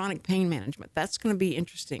interested in the chronic pain management. That's going to be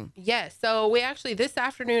interesting. Yes. So we actually, this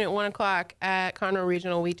afternoon at 1 o'clock at Conroe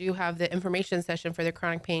Regional, we do have the information session for the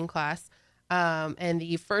chronic pain class. And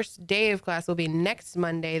the first day of class will be next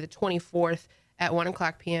Monday, the 24th at 1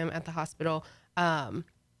 o'clock p.m. at the hospital. And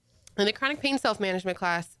the chronic pain self-management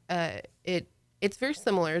class, it's very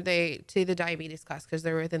similar to the diabetes class because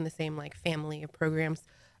they're within the same family of programs.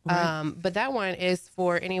 Right. But that one is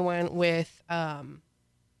for anyone with a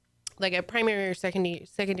primary or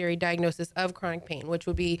secondary diagnosis of chronic pain, which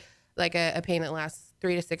would be like a pain that lasts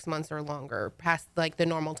 3 to 6 months or longer, past the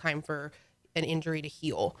normal time for an injury to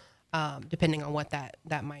heal, depending on what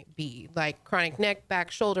that might be, like chronic neck, back,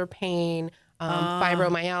 shoulder pain,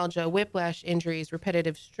 fibromyalgia, whiplash injuries,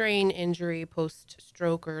 repetitive strain injury,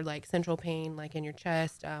 post-stroke or central pain, in your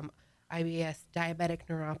chest, IBS, diabetic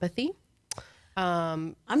neuropathy.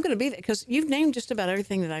 I'm going to be there because you've named just about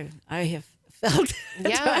everything that I have felt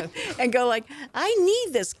and go like, I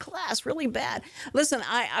need this class really bad. Listen,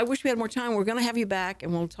 I wish we had more time. We're going to have you back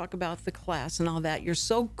and we'll talk about the class and all that. You're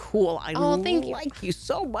so cool. I like you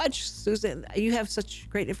so much, Suzanne. You have such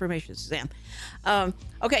great information, Suzanne.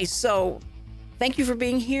 Okay, so thank you for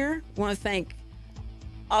being here. I want to thank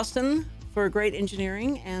Austin for great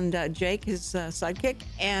engineering and Jake, his sidekick,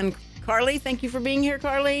 and Carly. Thank you for being here,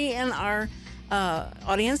 Carly, and our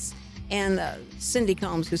audience. And Cindy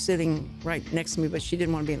Combs, who's sitting right next to me, but she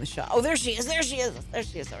didn't want to be in the shot. Oh, there she is,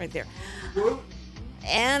 right there.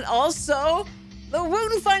 And also the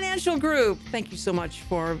Wooten Financial Group. Thank you so much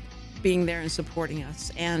for being there and supporting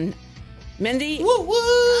us. And Mindy. Woo woo!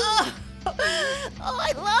 Oh,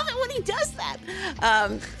 I love it when he does that.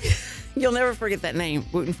 You'll never forget that name,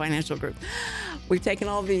 Wooten Financial Group. We've taken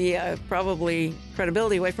all the probably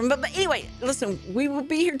credibility away from, but anyway, listen, we will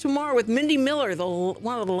be here tomorrow with Mindy Miller,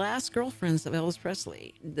 one of the last girlfriends of Elvis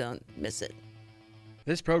Presley. Don't miss it.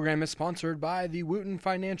 This program is sponsored by the Wooten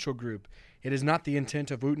Financial Group. It is not the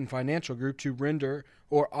intent of Wooten Financial Group to render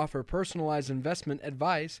or offer personalized investment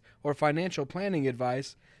advice or financial planning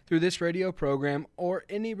advice through this radio program or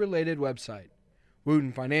any related website.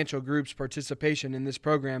 Wooten Financial Group's participation in this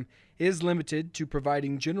program is limited to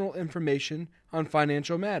providing general information on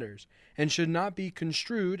financial matters and should not be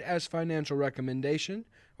construed as financial recommendation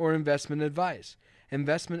or investment advice.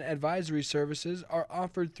 Investment advisory services are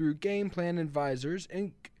offered through Game Plan Advisors,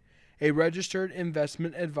 Inc., a registered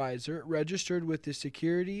investment advisor registered with the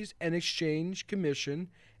Securities and Exchange Commission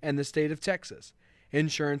and the state of Texas.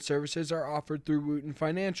 Insurance services are offered through Wooten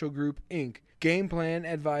Financial Group, Inc. Game Plan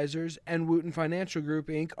Advisors and Wooten Financial Group,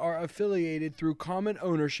 Inc. are affiliated through common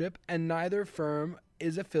ownership, and neither firm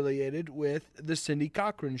is affiliated with The Cindy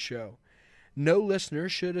Cochran Show. No listener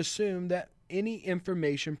should assume that any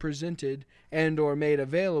information presented and or made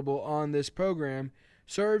available on this program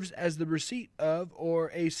serves as the receipt of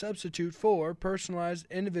or a substitute for personalized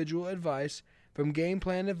individual advice from Game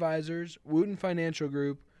Plan Advisors, Wooten Financial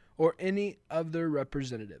Group, or any of their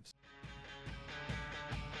representatives.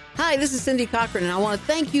 Hi, this is Cindy Cochran, and I want to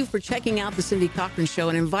thank you for checking out The Cindy Cochran Show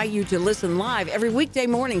and invite you to listen live every weekday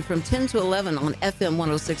morning from 10 to 11 on FM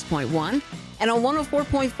 106.1 and on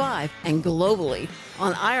 104.5 and globally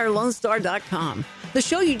on irlonestar.com. The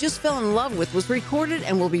show you just fell in love with was recorded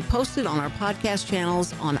and will be posted on our podcast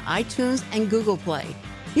channels on iTunes and Google Play.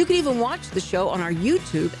 You can even watch the show on our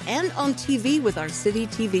YouTube and on TV with our City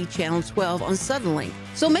TV Channel 12 on Suddenlink.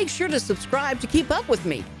 So make sure to subscribe to keep up with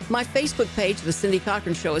me. My Facebook page, The Cindy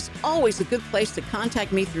Cochran Show, is always a good place to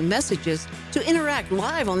contact me through messages, to interact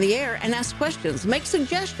live on the air and ask questions, make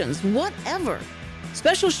suggestions, whatever.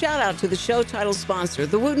 Special shout out to the show title sponsor,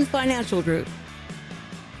 the Wooten Financial Group.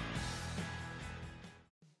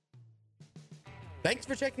 Thanks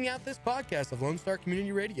for checking out this podcast of Lone Star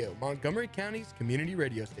Community Radio, Montgomery County's community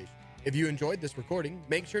radio station. If you enjoyed this recording,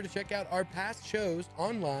 make sure to check out our past shows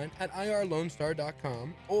online at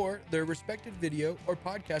irlonestar.com or their respective video or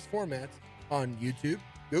podcast formats on YouTube,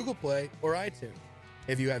 Google Play, or iTunes.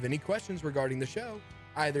 If you have any questions regarding the show,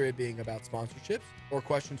 either it being about sponsorships or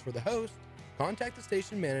questions for the host, contact the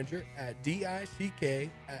station manager at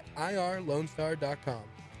dick@irlonestar.com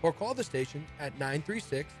or call the station at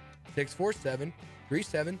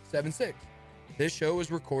 936-647-3776. This show is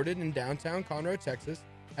recorded in downtown Conroe, Texas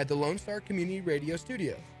at the Lone Star Community Radio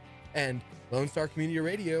Studios, and Lone Star Community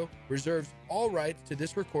Radio reserves all rights to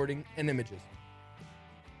this recording and images.